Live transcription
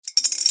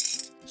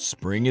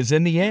Spring is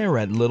in the air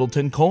at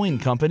Littleton Coin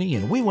Company,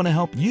 and we want to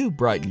help you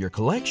brighten your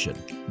collection.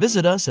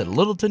 Visit us at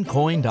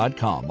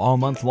littletoncoin.com all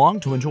month long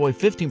to enjoy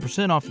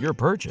 15% off your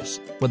purchase.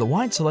 With a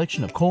wide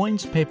selection of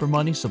coins, paper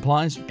money,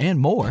 supplies, and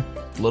more,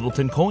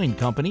 Littleton Coin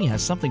Company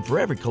has something for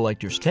every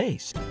collector's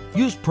taste.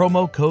 Use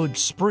promo code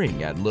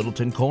SPRING at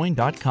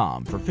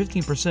littletoncoin.com for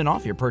 15%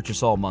 off your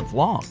purchase all month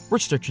long.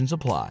 Restrictions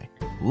apply.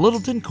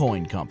 Littleton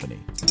Coin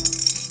Company.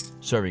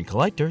 Serving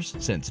collectors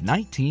since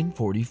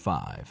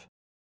 1945.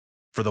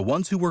 For the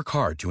ones who work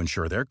hard to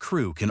ensure their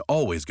crew can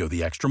always go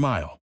the extra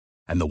mile,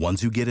 and the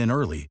ones who get in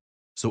early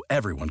so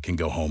everyone can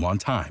go home on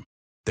time,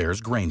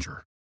 there's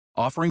Grainger,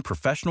 offering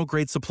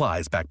professional-grade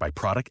supplies backed by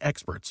product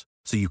experts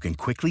so you can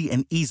quickly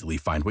and easily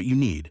find what you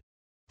need.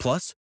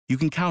 Plus, you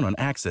can count on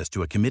access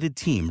to a committed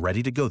team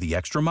ready to go the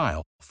extra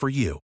mile for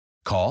you.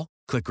 Call,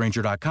 click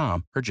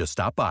Grainger.com, or just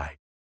stop by.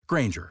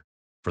 Grainger,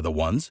 for the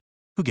ones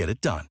who get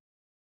it done.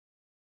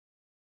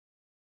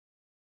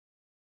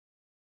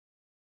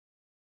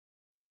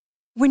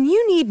 When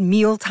you need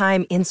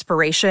mealtime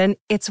inspiration,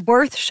 it's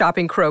worth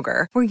shopping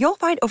Kroger, where you'll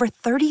find over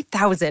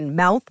 30,000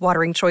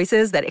 mouth-watering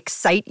choices that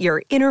excite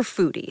your inner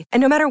foodie. And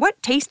no matter what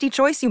tasty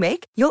choice you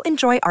make, you'll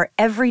enjoy our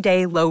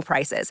everyday low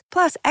prices,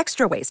 plus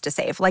extra ways to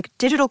save, like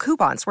digital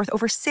coupons worth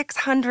over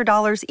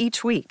 $600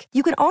 each week.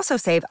 You can also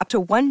save up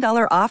to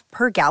 $1 off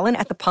per gallon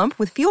at the pump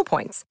with fuel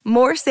points.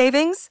 More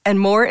savings and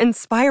more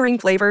inspiring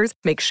flavors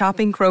make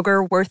shopping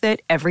Kroger worth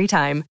it every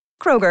time.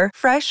 Kroger,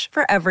 fresh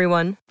for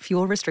everyone.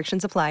 Fuel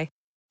restrictions apply.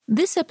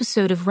 This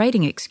episode of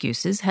Writing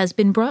Excuses has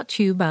been brought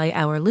to you by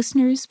our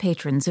listeners,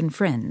 patrons, and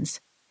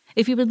friends.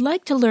 If you would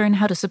like to learn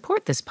how to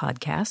support this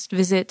podcast,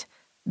 visit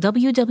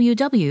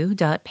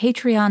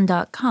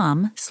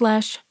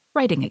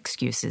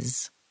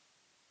www.patreon.com/writingexcuses.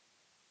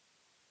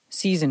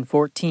 Season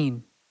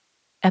 14.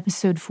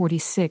 Episode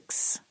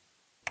 46.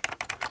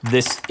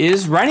 This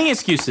is Writing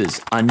Excuses,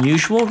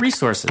 Unusual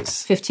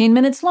Resources. 15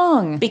 minutes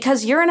long.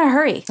 Because you're in a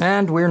hurry.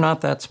 And we're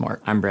not that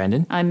smart. I'm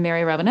Brandon. I'm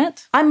Mary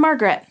Robinette. I'm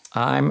Margaret.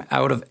 I'm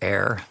out of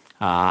air.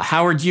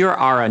 Howard, you're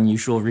our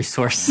unusual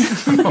resource.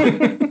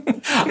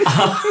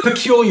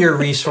 Peculiar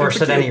resource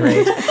at any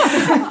rate.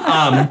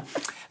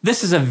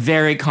 This is a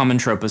very common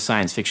trope of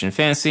science fiction and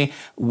fantasy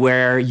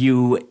where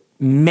you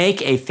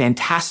make a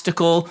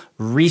fantastical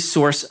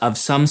resource of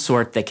some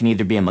sort that can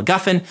either be a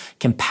MacGuffin,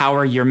 can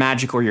power your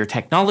magic or your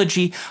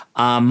technology,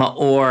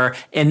 or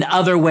in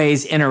other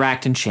ways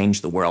interact and change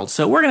the world.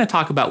 So we're going to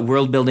talk about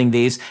world building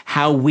these,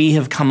 how we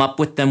have come up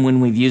with them when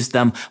we've used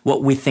them,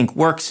 what we think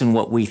works and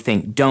what we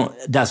think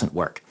doesn't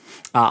work.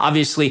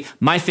 Obviously,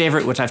 my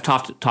favorite, which I've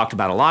talked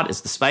about a lot, is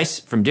the Spice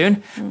from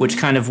Dune, which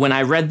kind of, when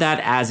I read that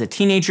as a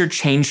teenager,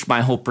 changed my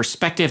whole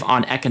perspective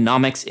on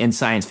economics in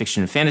science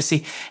fiction and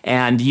fantasy.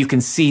 And you can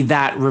see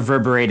that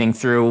reverberating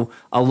through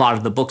a lot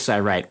of the books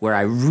I write, where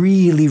I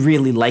really,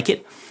 really like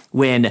it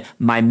when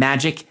my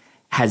magic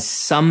has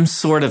some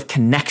sort of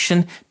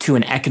connection to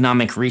an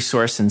economic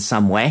resource in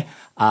some way.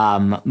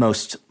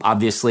 Most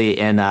obviously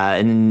in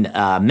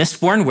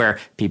Mistborn, where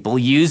people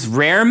use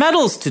rare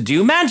metals to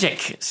do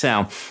magic.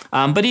 So,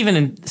 but even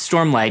in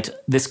Stormlight,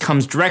 this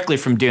comes directly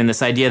from Dune,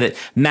 this idea that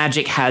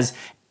magic has,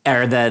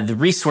 or the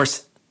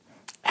resource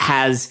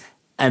has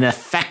an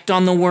effect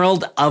on the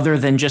world other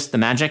than just the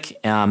magic.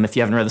 If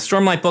you haven't read the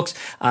Stormlight books,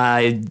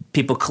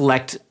 people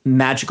collect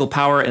magical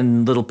power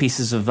in little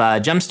pieces of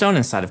gemstone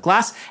inside of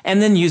glass,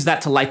 and then use that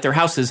to light their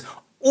houses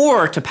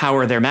or to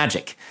power their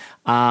magic.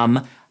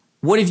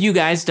 What have you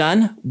guys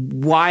done?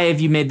 Why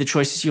have you made the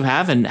choices you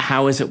have, and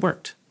how has it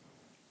worked?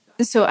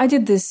 So I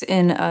did this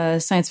in a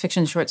science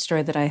fiction short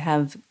story that I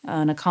have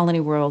on a colony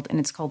world, and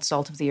it's called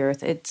Salt of the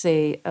Earth. It's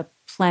a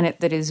planet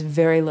that is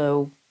very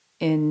low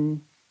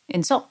in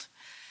salt,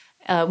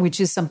 which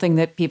is something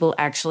that people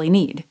actually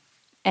need.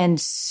 And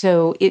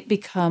so it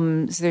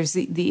becomes, there's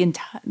the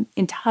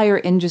entire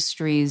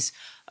industries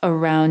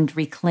around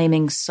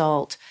reclaiming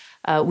salt.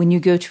 When you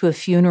go to a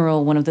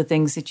funeral, one of the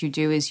things that you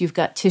do is you've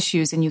got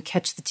tissues and you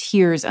catch the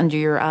tears under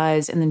your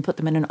eyes and then put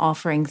them in an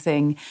offering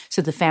thing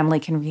so the family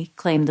can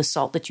reclaim the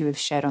salt that you have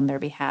shed on their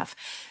behalf.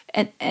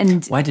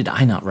 And why did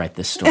I not write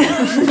this story?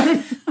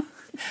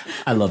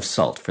 I love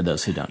salt, for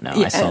those who don't know.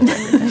 Yeah. I salt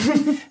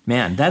everything.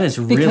 Man, that is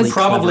really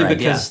probably clever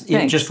because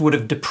idea. it just would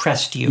have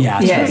depressed you.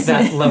 Yeah, yes.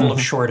 That level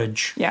of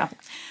shortage. Yeah.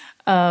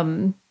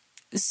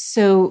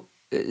 So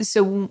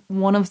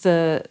one of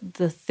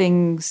the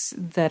things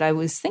that I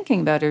was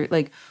thinking about are,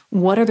 like,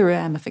 what are the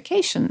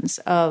ramifications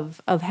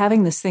of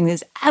having this thing that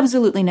is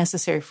absolutely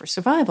necessary for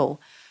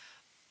survival,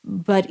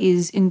 but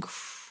is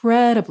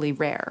incredibly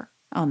rare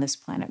on this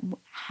planet?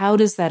 How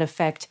does that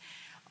affect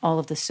all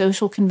of the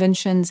social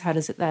conventions? How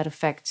does that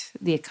affect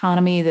the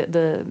economy?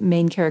 The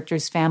main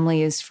character's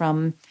family is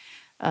from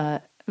a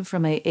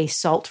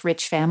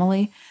salt-rich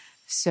family.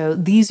 So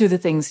these are the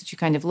things that you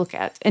kind of look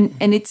at.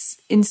 And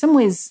it's in some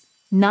ways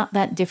not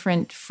that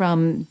different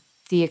from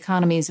the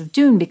economies of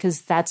Dune,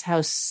 because that's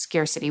how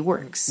scarcity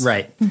works.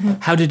 Right. Mm-hmm.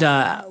 How did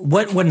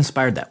what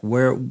inspired that?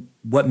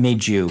 What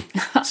made you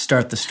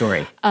start the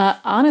story?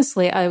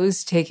 Honestly, I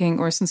was taking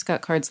Orson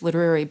Scott Card's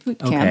literary boot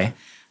camp,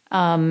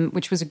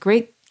 which was a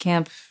great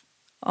camp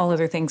all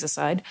other things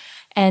aside.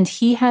 And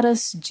he had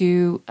us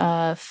do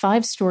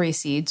 5 story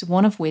seeds,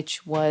 one of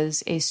which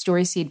was a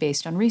story seed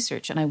based on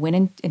research. And I went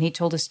in, and he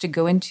told us to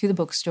go into the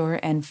bookstore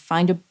and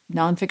find a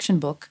nonfiction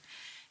book.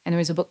 And there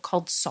was a book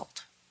called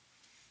Salt.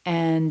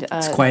 And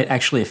it's quite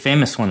actually a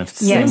famous one, if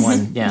it's the yes, same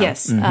one. Yeah.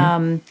 Yes.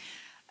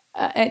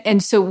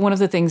 And so one of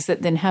the things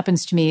that then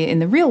happens to me in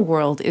the real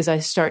world is I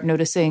start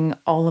noticing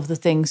all of the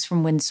things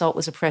from when salt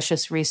was a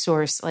precious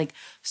resource, like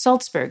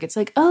Salzburg. It's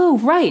like, oh,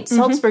 right,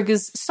 Salzburg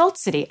is Salt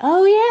City.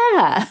 Oh,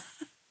 yeah.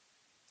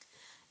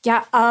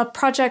 Yeah, a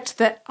project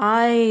that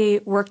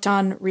I worked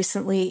on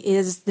recently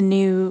is the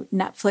new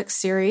Netflix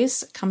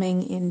series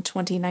coming in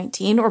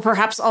 2019, or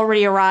perhaps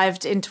already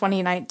arrived in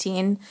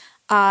 2019,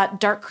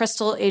 Dark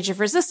Crystal: Age of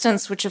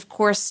Resistance, which of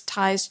course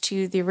ties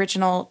to the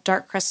original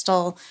Dark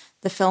Crystal,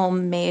 the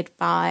film made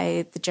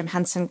by the Jim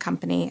Henson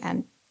Company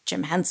and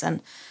Jim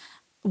Henson,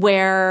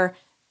 where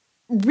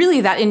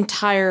really that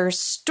entire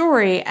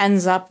story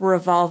ends up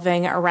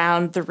revolving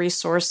around the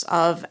resource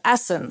of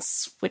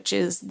essence, which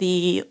is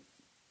the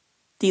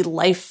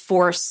life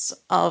force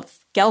of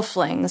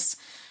Gelflings,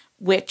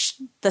 which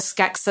the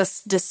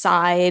Skeksis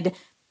decide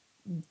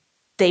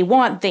they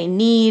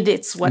need.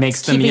 It's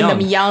what's keeping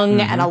them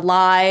young and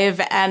alive.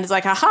 And it's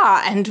like,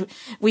 aha, and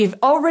we've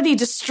already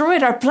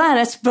destroyed our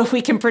planet, but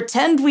we can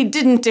pretend we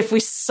didn't if we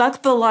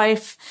suck the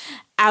life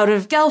out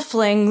of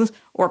Gelflings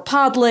or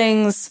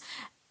Podlings.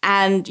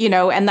 And,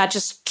 and that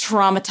just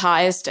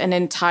traumatized an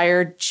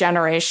entire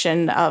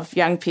generation of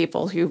young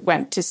people who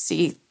went to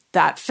see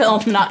that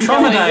film, not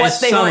knowing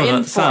what they were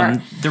in for.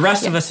 The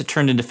rest of us have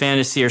turned into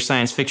fantasy or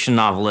science fiction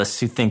novelists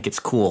who think it's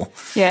cool.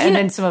 Yeah, and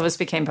then some of us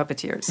became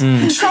puppeteers.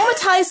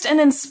 Traumatized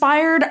and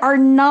inspired are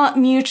not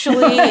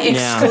mutually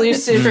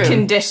exclusive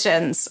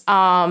conditions.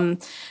 But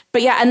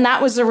yeah, and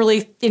that was a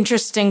really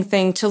interesting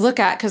thing to look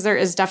at, because there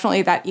is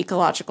definitely that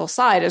ecological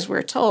side, as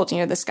we're told.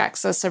 The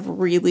Skeksis have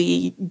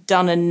really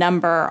done a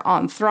number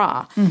on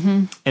Thra.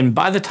 And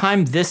by the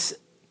time this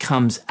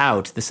comes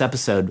out, this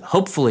episode,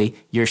 hopefully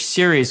your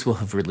series will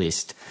have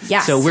released.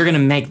 Yes. So we're going to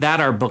make that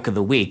our book of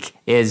the week,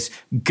 is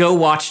go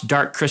watch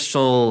Dark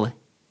Crystal: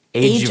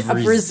 Age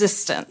of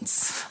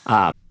Resistance.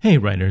 Hey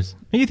writers,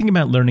 are you thinking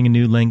about learning a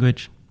new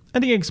language? I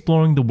think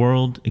exploring the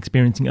world,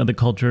 experiencing other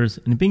cultures,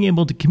 and being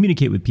able to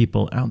communicate with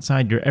people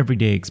outside your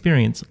everyday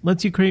experience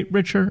lets you create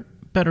richer,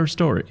 better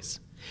stories.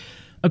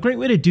 A great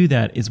way to do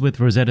that is with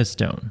Rosetta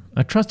Stone,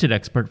 a trusted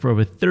expert for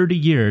over 30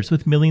 years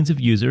with millions of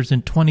users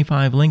and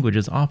 25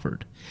 languages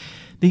offered.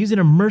 They use an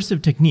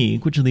immersive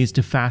technique which leads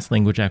to fast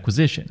language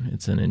acquisition.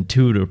 It's an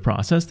intuitive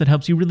process that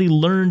helps you really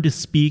learn to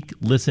speak,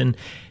 listen,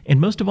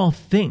 and most of all,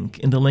 think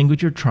in the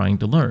language you're trying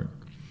to learn.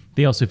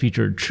 They also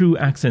feature true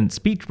accent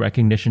speech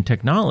recognition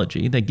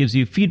technology that gives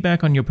you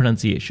feedback on your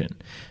pronunciation.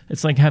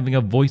 It's like having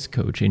a voice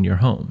coach in your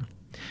home.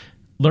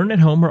 Learn at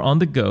home or on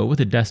the go with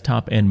a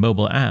desktop and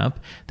mobile app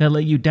that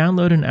let you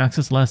download and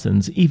access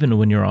lessons even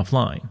when you're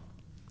offline.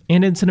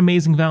 And it's an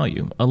amazing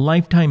value. A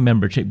lifetime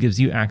membership gives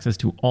you access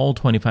to all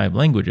 25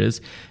 languages,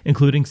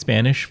 including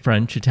Spanish,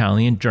 French,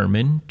 Italian,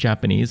 German,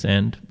 Japanese,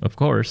 and, of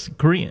course,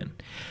 Korean.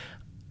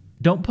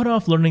 Don't put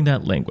off learning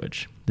that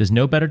language. There's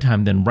no better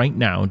time than right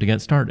now to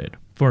get started.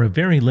 For a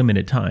very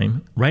limited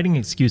time, Writing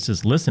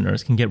Excuses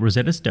listeners can get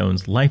Rosetta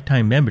Stone's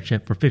lifetime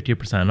membership for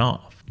 50%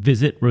 off.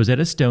 Visit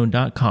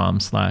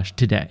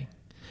rosettastone.com/today.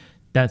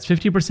 That's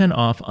 50%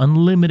 off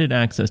unlimited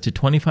access to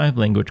 25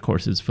 language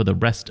courses for the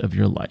rest of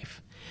your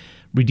life.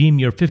 Redeem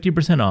your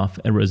 50% off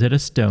at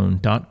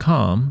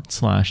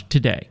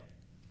rosettastone.com/today.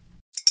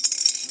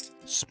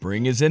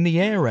 Spring is in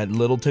the air at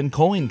Littleton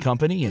Coin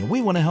Company, and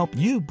we want to help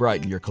you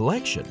brighten your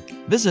collection.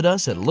 Visit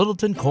us at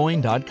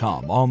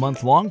littletoncoin.com all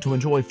month long to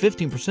enjoy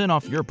 15%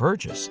 off your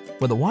purchase.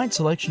 With a wide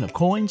selection of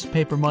coins,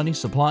 paper money,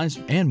 supplies,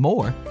 and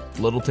more,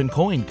 Littleton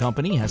Coin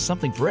Company has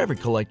something for every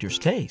collector's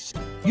taste.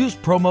 Use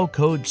promo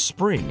code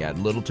SPRING at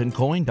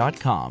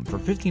littletoncoin.com for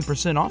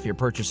 15% off your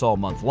purchase all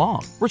month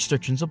long.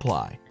 Restrictions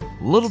apply.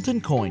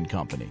 Littleton Coin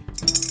Company.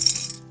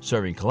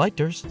 Serving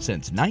collectors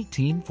since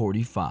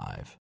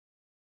 1945.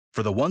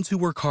 For the ones who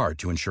work hard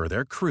to ensure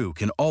their crew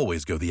can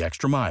always go the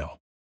extra mile,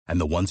 and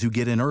the ones who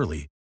get in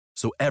early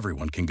so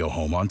everyone can go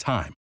home on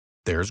time,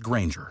 there's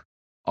Grainger,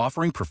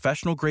 offering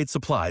professional-grade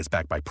supplies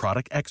backed by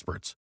product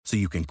experts so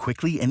you can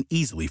quickly and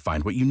easily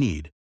find what you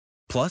need.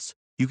 Plus,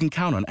 you can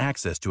count on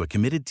access to a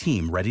committed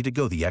team ready to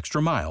go the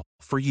extra mile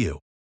for you.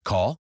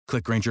 Call,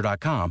 click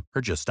Grainger.com,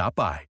 or just stop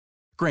by.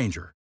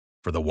 Grainger,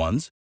 for the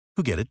ones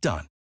who get it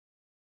done.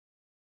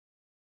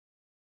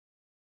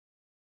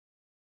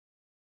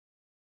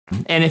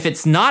 And if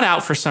it's not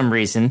out for some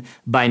reason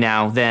by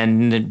now,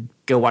 then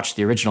go watch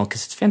the original,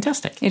 because it's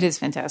fantastic. It is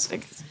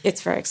fantastic.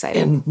 It's very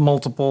exciting. In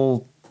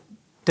multiple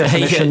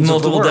definitions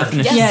multiple of the word.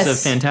 definitions Yes. of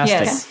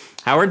fantastic. Yes.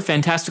 Howard,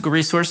 fantastical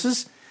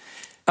resources?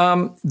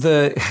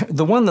 The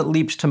one that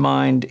leaps to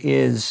mind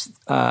is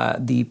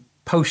the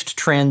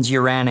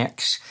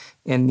post-transuranics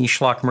in the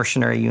Schlock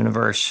Mercenary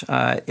universe.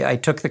 I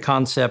took the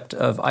concept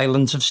of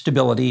islands of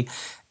stability,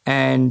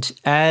 and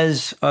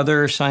as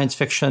other science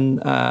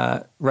fiction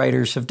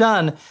writers have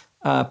done,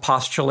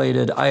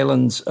 postulated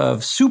islands of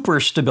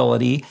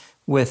superstability,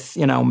 with,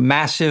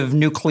 massive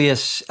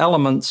nucleus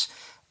elements,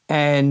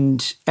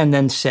 and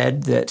then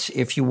said that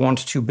if you want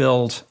to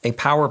build a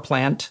power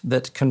plant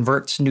that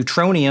converts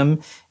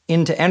neutronium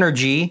into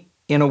energy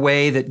in a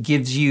way that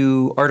gives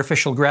you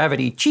artificial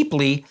gravity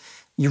cheaply,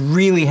 you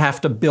really have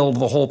to build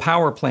the whole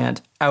power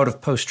plant out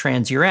of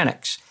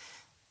post-transuranics.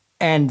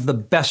 And the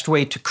best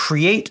way to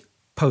create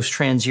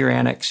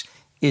post-transuranics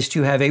is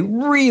to have a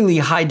really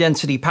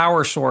high-density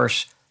power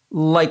source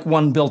like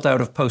one built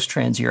out of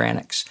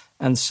post-transuranics.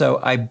 And so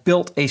I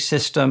built a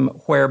system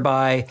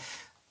whereby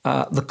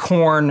the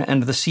corn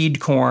and the seed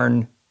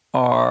corn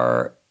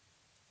are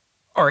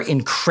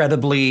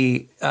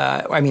incredibly,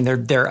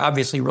 they're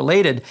obviously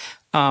related,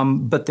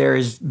 but there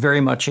is very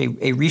much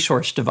a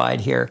resource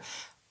divide here.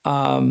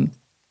 And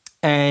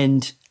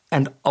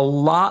a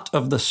lot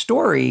of the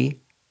story,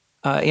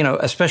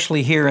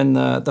 especially here in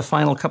the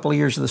final couple of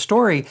years of the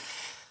story,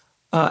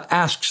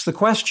 asks the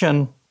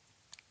question,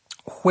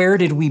 where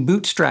did we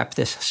bootstrap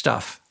this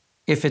stuff?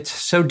 If it's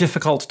so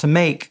difficult to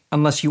make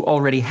unless you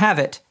already have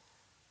it,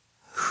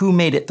 who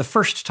made it the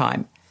first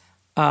time?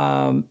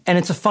 And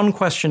it's a fun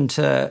question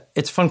to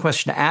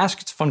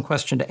ask. It's a fun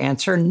question to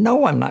answer.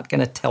 No, I'm not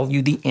going to tell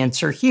you the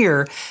answer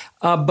here,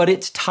 but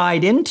it's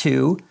tied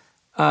into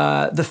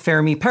the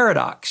Fermi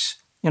paradox.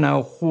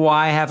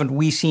 Why haven't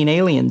we seen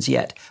aliens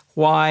yet?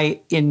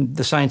 Why, in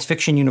the science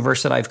fiction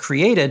universe that I've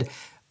created,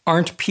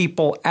 aren't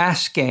people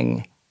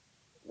asking,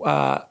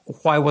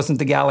 why wasn't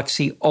the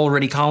galaxy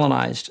already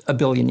colonized 1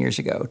 billion years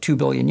ago, 2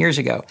 billion years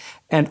ago?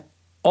 And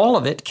all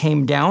of it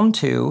came down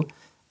to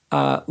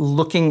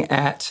looking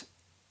at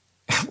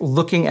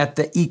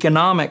the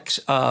economics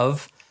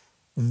of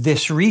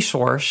this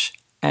resource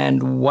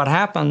and what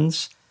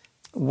happens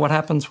when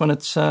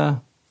it's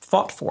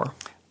fought for.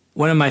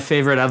 One of my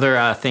favorite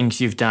other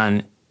things you've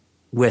done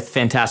with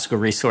fantastical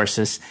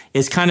resources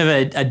is kind of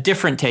a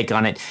different take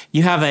on it.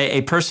 You have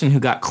a person who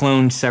got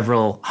cloned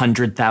several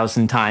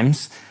 100,000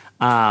 times,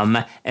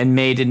 and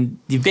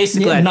you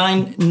basically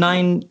 900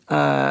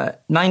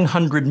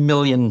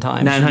 million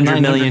times.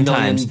 900 million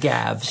times.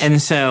 Gavs. And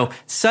so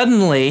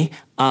suddenly,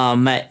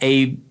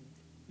 a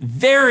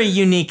very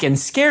unique and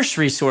scarce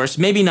resource,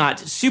 maybe not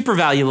super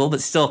valuable,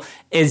 but still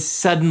is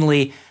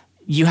suddenly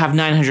you have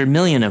 900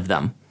 million of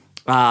them.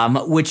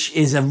 Which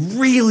is a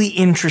really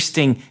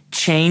interesting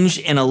change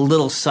in a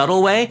little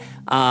subtle way.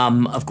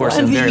 Of course,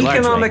 in a very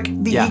large way.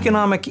 The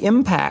economic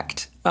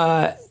impact,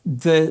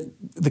 the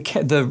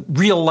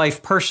real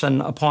life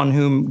person upon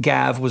whom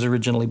Gav was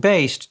originally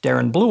based,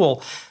 Darren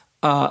Bluell,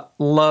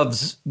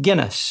 loves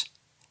Guinness,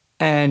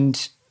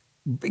 and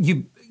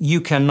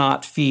you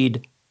cannot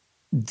feed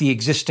the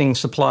existing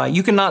supply.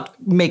 You cannot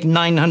make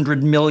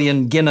 900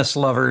 million Guinness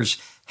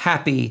lovers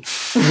happy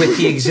with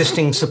the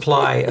existing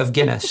supply of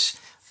Guinness.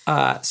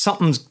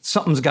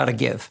 Something's got to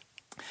give.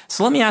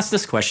 So let me ask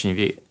this question of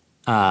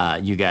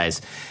you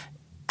guys.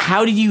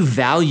 How do you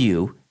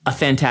value a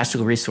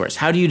fantastical resource?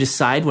 How do you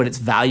decide what its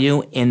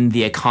value in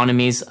the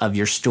economies of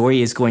your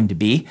story is going to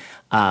be?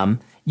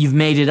 You've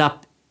made it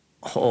up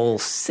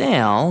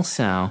wholesale,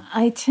 so...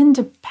 I tend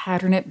to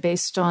pattern it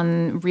based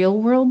on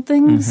real-world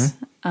things.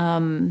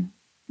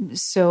 Mm-hmm.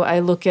 So I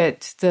look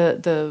at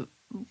the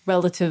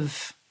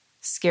relative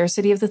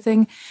scarcity of the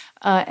thing.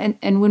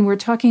 And when we're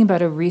talking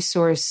about a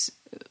resource...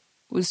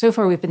 So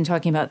far, we've been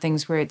talking about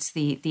things where it's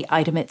the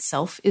item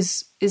itself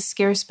is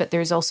scarce, but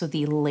there's also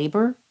the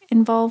labor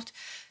involved.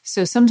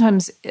 So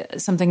sometimes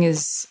something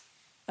is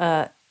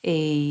a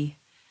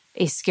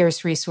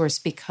scarce resource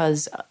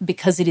because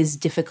it is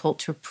difficult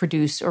to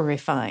produce or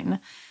refine,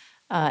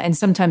 and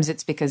sometimes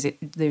it's because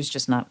it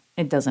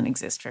doesn't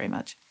exist very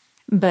much.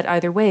 But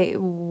either way,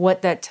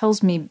 what that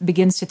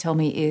begins to tell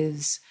me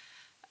is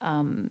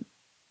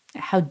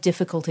how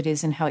difficult it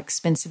is and how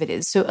expensive it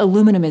is. So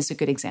aluminum is a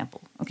good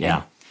example. Okay.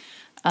 Yeah.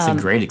 It's a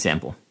great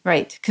example.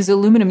 Right, because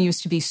aluminum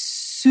used to be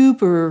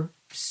super,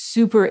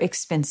 super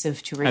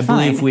expensive to refine.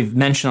 I believe we've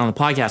mentioned on the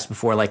podcast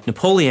before, like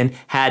Napoleon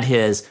had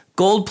his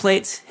gold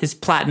plates, his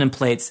platinum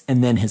plates,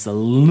 and then his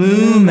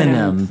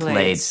aluminum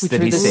plates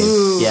that he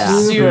saved. Yeah.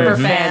 Super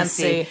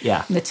fancy.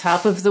 Yeah. The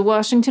top of the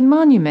Washington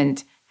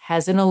Monument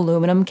has an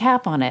aluminum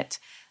cap on it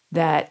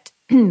that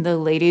the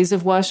ladies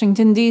of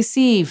Washington,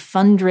 D.C.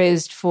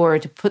 fundraised for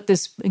to put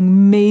this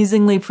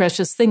amazingly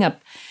precious thing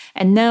up.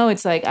 And now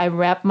it's like I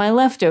wrap my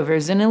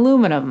leftovers in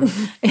aluminum.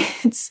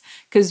 It's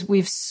because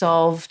we've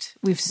solved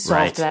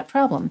right. that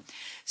problem.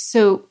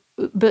 So,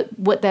 but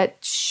what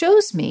that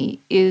shows me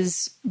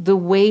is the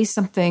way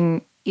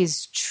something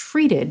is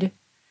treated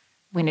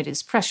when it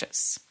is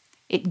precious.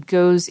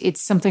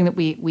 It's something that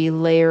we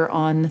layer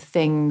on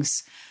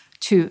things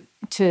to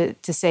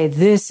say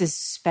this is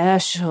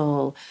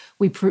special.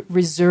 We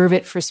reserve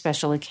it for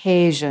special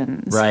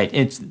occasions. Right.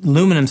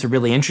 Aluminum's a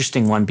really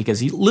interesting one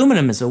because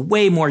aluminum is a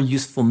way more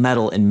useful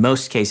metal in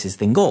most cases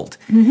than gold.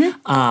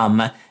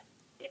 Mm-hmm.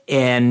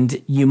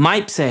 And you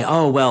might say,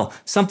 oh, well,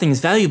 something is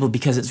valuable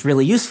because it's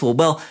really useful.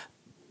 Well,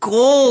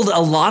 gold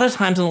a lot of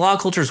times in a lot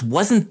of cultures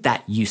wasn't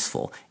that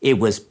useful. It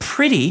was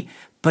pretty,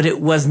 but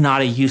it was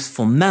not a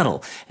useful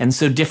metal. And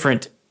so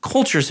different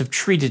cultures have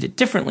treated it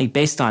differently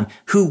based on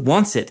who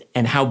wants it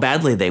and how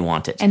badly they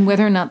want it. And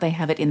whether or not they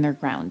have it in their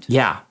ground.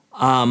 Yeah.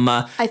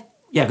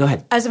 Yeah, go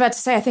ahead. I was about to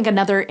say, I think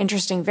another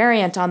interesting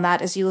variant on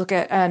that is you look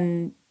at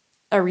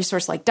a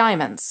resource like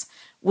diamonds,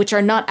 which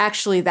are not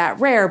actually that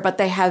rare, but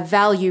they have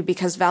value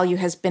because value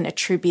has been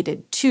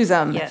attributed to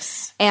them.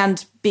 Yes.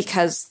 And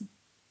because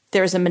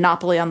there's a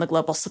monopoly on the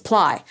global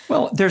supply.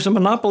 Well, there's a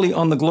monopoly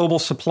on the global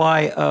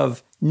supply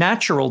of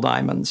natural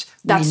diamonds.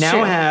 That's we now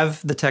true.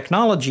 have the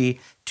technology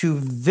to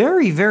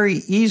very, very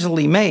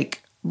easily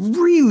make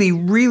really,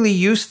 really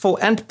useful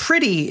and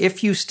pretty,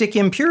 if you stick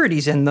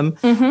impurities in them,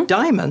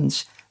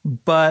 diamonds.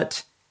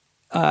 But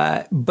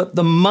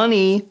the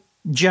money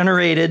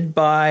generated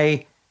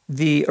by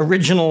the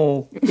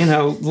original,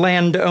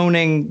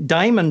 land-owning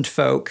diamond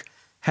folk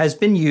has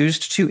been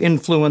used to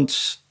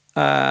influence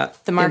The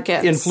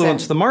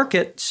markets. the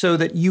market so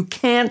that you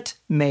can't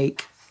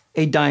make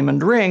a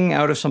diamond ring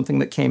out of something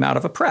that came out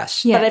of a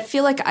press. But I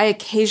feel like I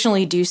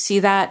occasionally do see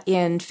that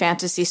in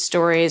fantasy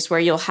stories where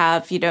you'll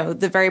have,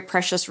 the very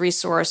precious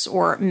resource,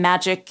 or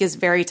magic is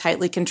very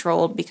tightly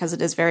controlled because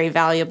it is very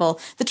valuable.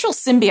 The Trill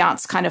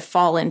symbionts kind of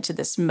fall into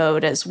this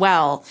mode as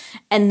well.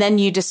 And then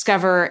you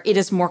discover it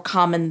is more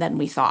common than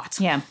we thought.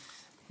 Yeah.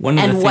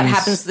 And what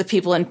happens to the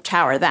people in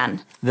Tower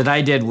then? That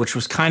I did, which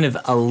was kind of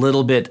a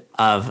little bit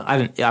of,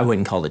 I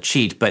wouldn't call it a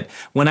cheat, but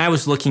when I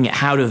was looking at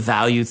how to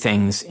value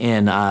things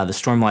in the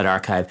Stormlight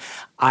Archive,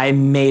 I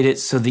made it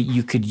so that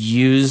you could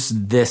use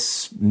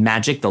this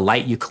magic, the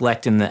light you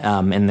collect in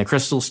the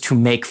crystals, to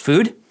make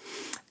food.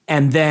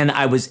 And then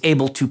I was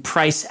able to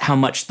price how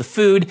much the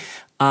food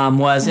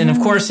was. And of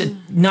course,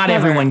 not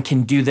everyone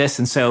can do this,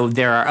 and so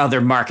there are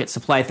other market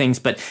supply things,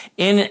 but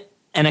in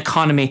an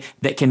economy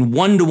that can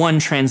one-to-one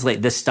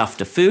translate this stuff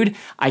to food,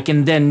 I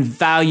can then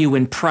value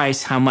and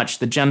price how much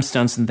the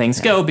gemstones and things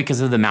go because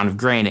of the amount of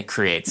grain it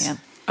creates. Yeah.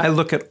 I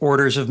look at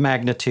orders of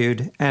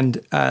magnitude, and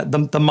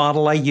the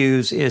model I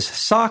use is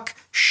sock,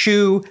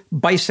 shoe,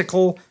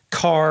 bicycle,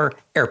 car,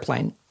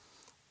 airplane.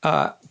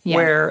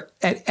 Where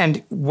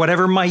and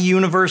whatever my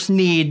universe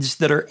needs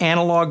that are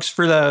analogs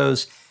for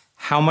those,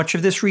 how much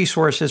of this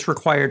resource is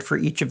required for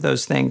each of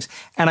those things.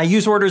 And I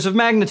use orders of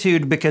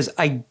magnitude because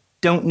I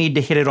don't need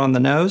to hit it on the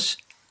nose.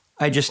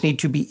 I just need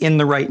to be in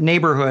the right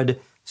neighborhood.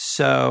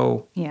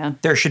 So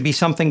there should be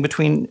something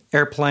between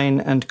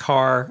airplane and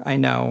car, I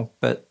know,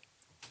 but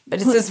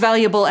it's as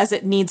valuable as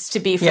it needs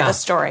to be for the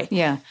story.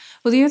 Yeah.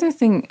 Well, the other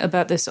thing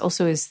about this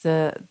also is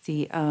the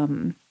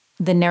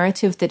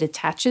narrative that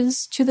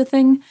attaches to the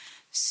thing.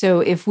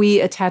 So if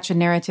we attach a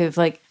narrative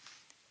like,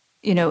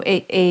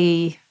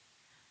 a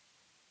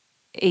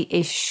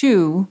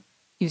shoe,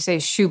 you say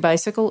shoe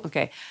bicycle,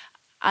 okay.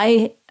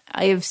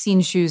 I have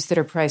seen shoes that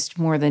are priced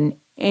more than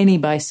any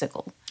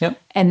bicycle.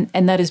 Yep. And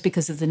that is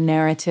because of the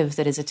narrative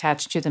that is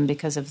attached to them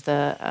because of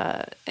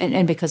the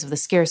and because of the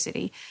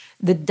scarcity.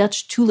 The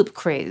Dutch tulip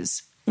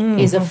craze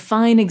is a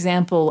fine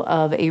example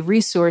of a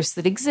resource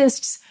that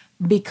exists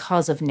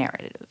because of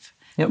narrative.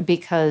 Yep.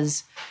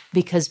 Because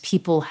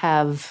people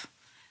have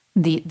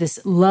this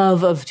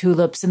love of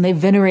tulips and they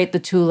venerate the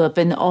tulip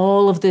and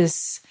all of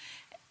this.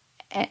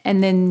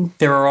 And then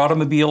there are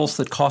automobiles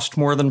that cost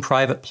more than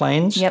private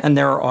planes, and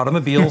there are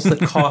automobiles that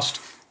cost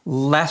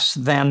less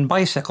than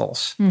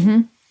bicycles.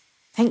 Mm-hmm.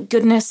 Thank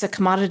goodness a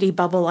commodity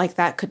bubble like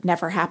that could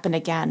never happen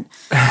again.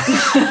 So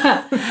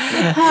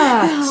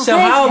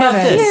how about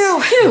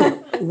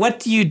this? What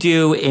do you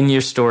do in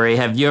your story?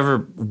 Have you ever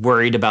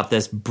worried about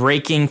this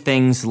breaking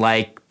things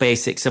like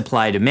basic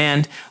supply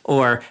demand,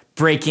 or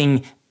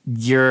breaking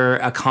your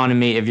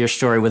economy of your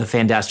story with a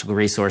fantastical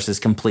resources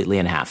completely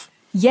in half?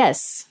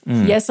 Yes.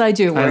 Yes, I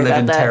do worry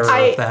about that. Terror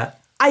of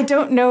that. I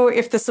don't know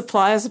if this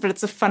applies, but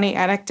it's a funny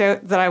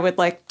anecdote that I would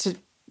like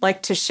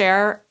to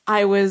share.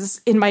 I was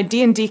in my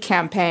D&D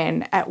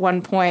campaign at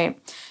one point.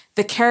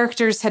 The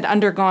characters had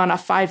undergone a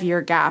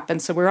 5-year gap,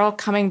 and so we were all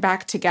coming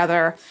back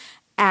together.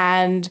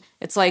 And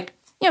it's like,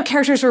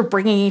 characters were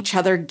bringing each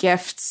other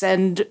gifts,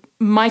 and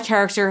my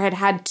character had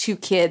had 2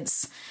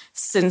 kids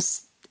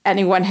since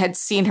anyone had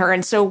seen her.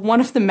 And so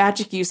one of the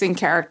magic using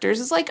characters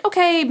is like,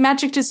 okay,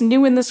 magic is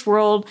new in this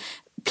world.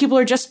 People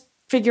are just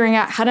figuring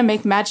out how to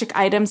make magic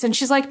items. And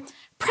she's like,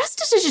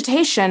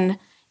 prestidigitation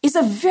is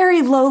a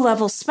very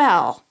low-level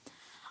spell.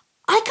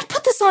 I could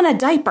put this on a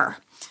diaper.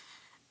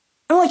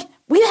 I'm like,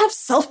 we have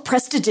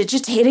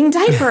self-prestidigitating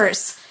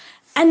diapers.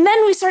 And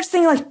then we start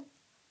thinking, like,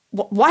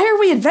 why are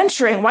we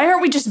adventuring? Why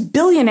aren't we just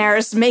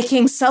billionaires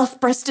making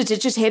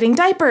self-prestidigitating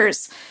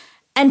diapers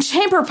and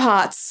chamber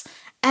pots?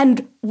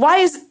 And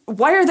why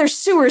are there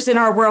sewers in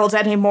our world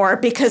anymore?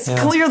 Because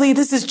clearly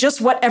this is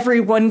just what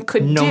everyone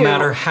could do. No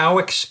matter how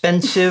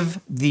expensive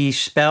the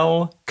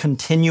spell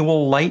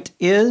continual light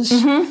is,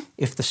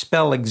 if the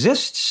spell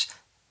exists,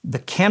 The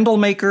candle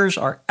makers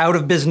are out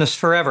of business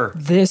forever.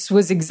 This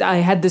was I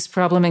had this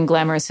problem in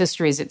Glamorous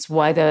Histories. It's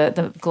why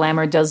the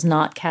glamour does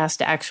not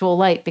cast actual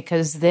light,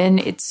 because then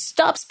it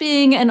stops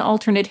being an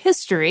alternate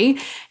history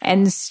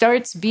and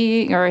starts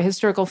being, or a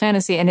historical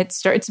fantasy, and it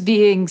starts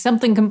being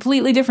something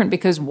completely different.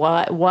 Because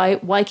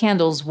why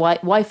candles?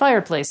 Why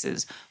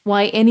fireplaces?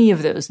 Why any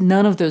of those?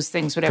 None of those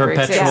things would ever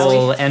exist.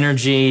 Perpetual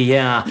energy,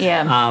 yeah.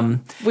 Yeah.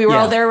 We were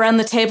all there around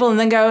the table and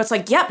then go, it's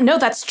like, yep, no,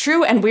 that's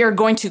true, and we are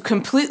going to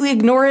completely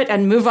ignore it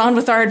and move on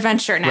with our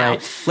adventure now.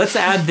 Right. Let's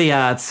add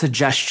the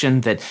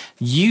suggestion that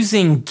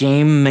using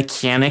game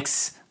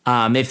mechanics,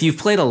 if you've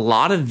played a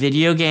lot of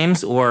video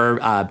games or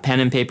pen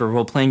and paper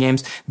role-playing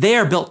games, they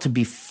are built to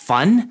be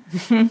fun,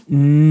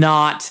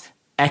 not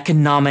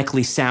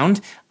economically sound.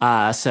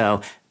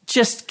 So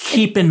just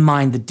keep in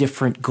mind the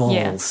different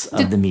goals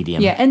of the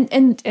medium. Yeah,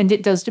 and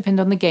it does depend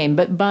on the game,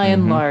 but by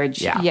and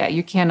large,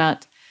 you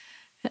cannot.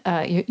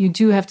 You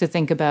do have to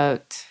think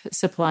about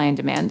supply and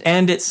demand.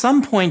 And at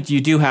some point,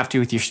 you do have to,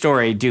 with your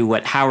story, do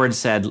what Howard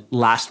said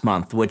last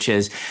month, which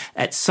is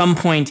at some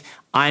point,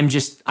 I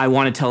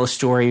want to tell a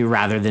story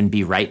rather than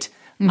be right.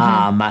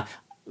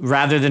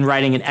 Rather than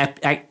writing an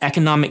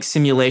economic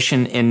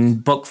simulation in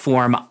book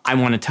form, I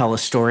want to tell a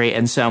story.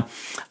 And so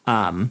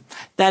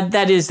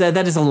that is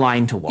a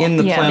line to walk. In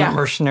the Planet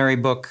Mercenary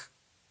book,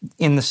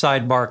 in the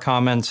sidebar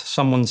comments,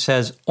 someone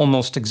says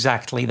almost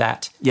exactly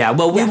that. Yeah,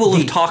 well, we will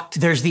have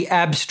talked. There's the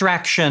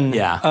abstraction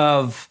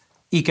of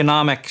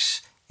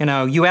economics. You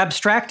know, you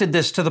abstracted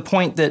this to the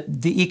point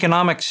that the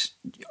economics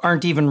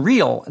aren't even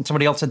real. And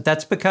somebody else said,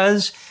 that's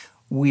because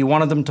we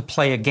wanted them to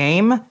play a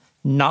game,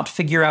 not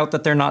figure out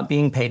that they're not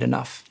being paid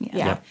enough.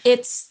 Yeah.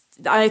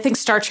 I think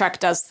Star Trek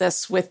does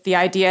this with the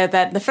idea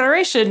that the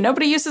Federation,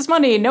 nobody uses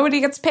money, nobody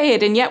gets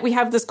paid, and yet we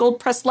have this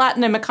gold-pressed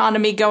platinum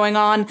economy going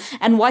on,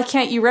 and why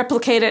can't you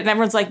replicate it? And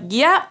everyone's like,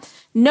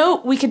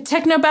 no, we could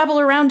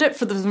technobabble around it.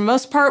 For the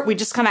most part, we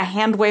just kind of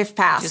hand-wave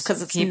past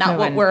because it's not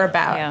what we're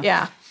about.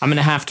 Yeah. I'm going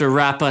to have to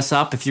wrap us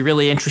up. If you're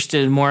really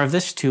interested in more of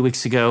this, 2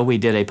 weeks ago, we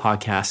did a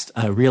podcast,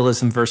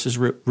 Realism versus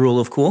Rule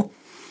of Cool,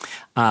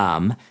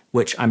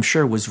 which I'm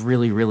sure was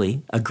really,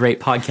 really a great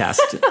podcast.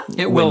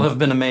 It will have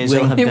been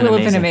amazing. It will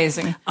have been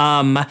amazing.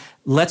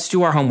 Let's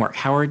do our homework.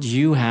 Howard,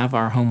 you have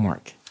our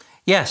homework.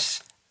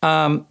 Yes.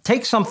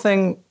 Take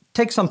something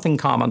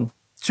common,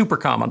 super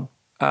common.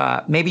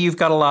 Maybe you've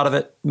got a lot of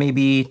it.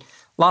 Maybe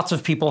lots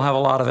of people have a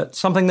lot of it.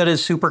 Something that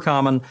is super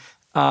common,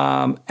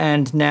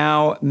 and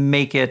now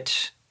make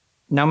it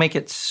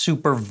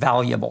super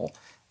valuable.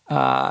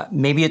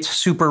 Maybe it's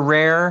super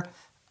rare.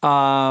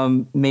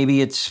 Maybe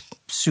it's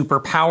super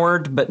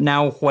powered, but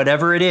now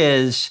whatever it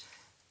is,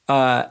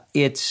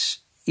 it's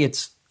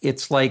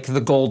like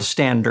the gold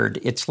standard.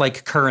 It's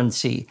like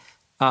currency,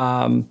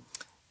 and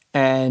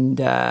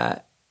then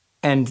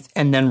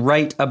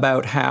write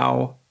about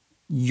how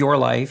your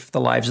life, the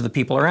lives of the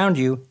people around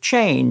you,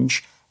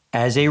 change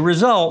as a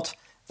result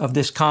of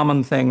this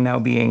common thing now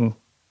being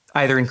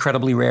either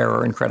incredibly rare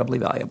or incredibly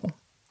valuable,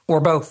 or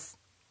both.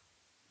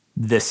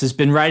 This has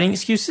been Writing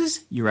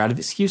Excuses. You're out of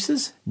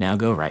excuses. Now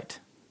go write.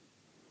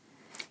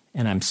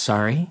 And I'm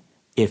sorry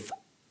if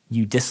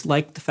you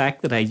dislike the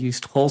fact that I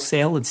used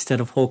wholesale instead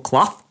of whole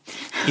cloth.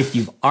 If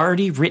you've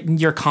already written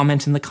your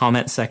comment in the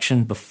comment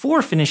section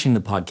before finishing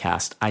the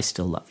podcast, I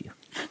still love you.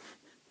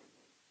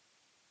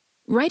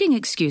 Writing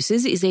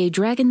Excuses is a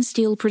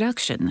Dragonsteel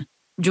production,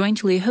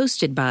 jointly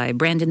hosted by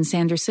Brandon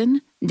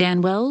Sanderson,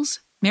 Dan Wells,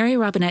 Mary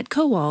Robinette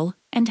Kowal,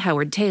 and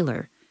Howard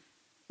Taylor.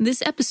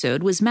 This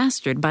episode was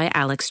mastered by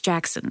Alex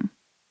Jackson.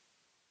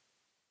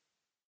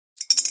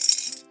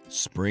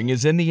 Spring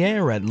is in the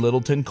air at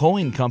Littleton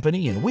Coin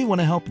Company, and we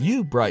want to help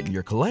you brighten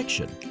your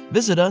collection.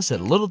 Visit us at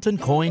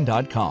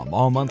littletoncoin.com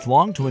all month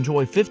long to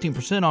enjoy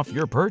 15% off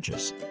your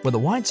purchase. With a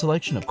wide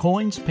selection of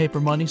coins,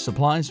 paper money,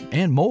 supplies,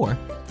 and more,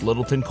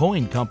 Littleton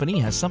Coin Company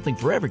has something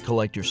for every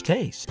collector's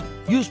taste.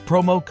 Use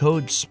promo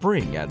code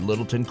SPRING at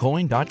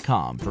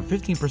littletoncoin.com for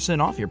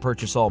 15% off your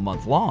purchase all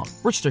month long.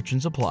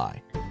 Restrictions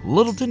apply.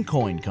 Littleton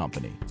Coin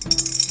Company.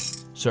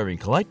 Serving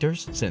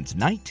collectors since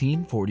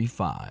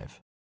 1945.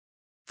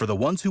 For the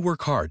ones who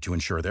work hard to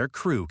ensure their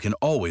crew can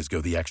always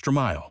go the extra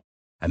mile,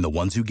 and the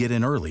ones who get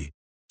in early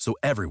so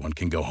everyone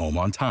can go home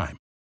on time,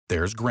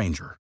 there's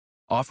Grainger,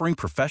 offering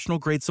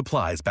professional-grade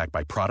supplies backed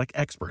by product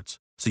experts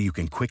so you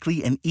can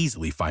quickly and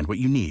easily find what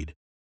you need.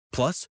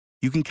 Plus,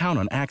 you can count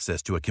on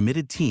access to a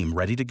committed team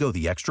ready to go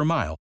the extra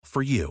mile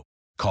for you.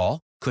 Call,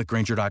 click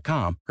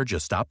Grainger.com, or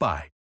just stop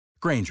by.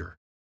 Grainger,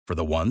 for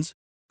the ones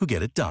who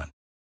get it done.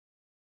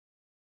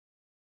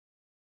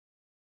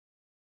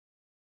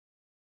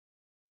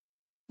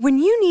 When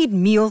you need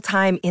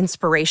mealtime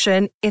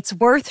inspiration, it's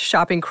worth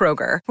shopping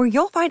Kroger, where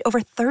you'll find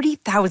over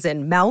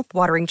 30,000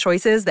 mouth-watering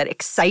choices that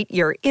excite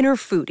your inner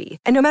foodie.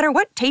 And no matter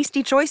what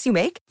tasty choice you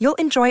make, you'll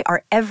enjoy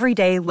our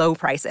everyday low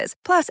prices,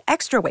 plus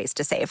extra ways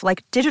to save,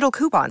 like digital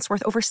coupons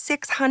worth over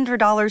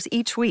 $600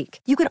 each week.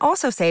 You can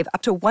also save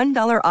up to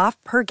 $1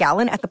 off per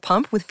gallon at the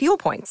pump with fuel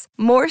points.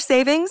 More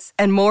savings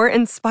and more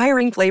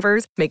inspiring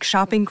flavors make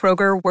shopping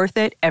Kroger worth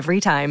it every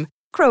time.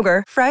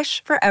 Kroger,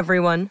 fresh for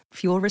everyone.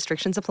 Fuel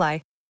restrictions apply.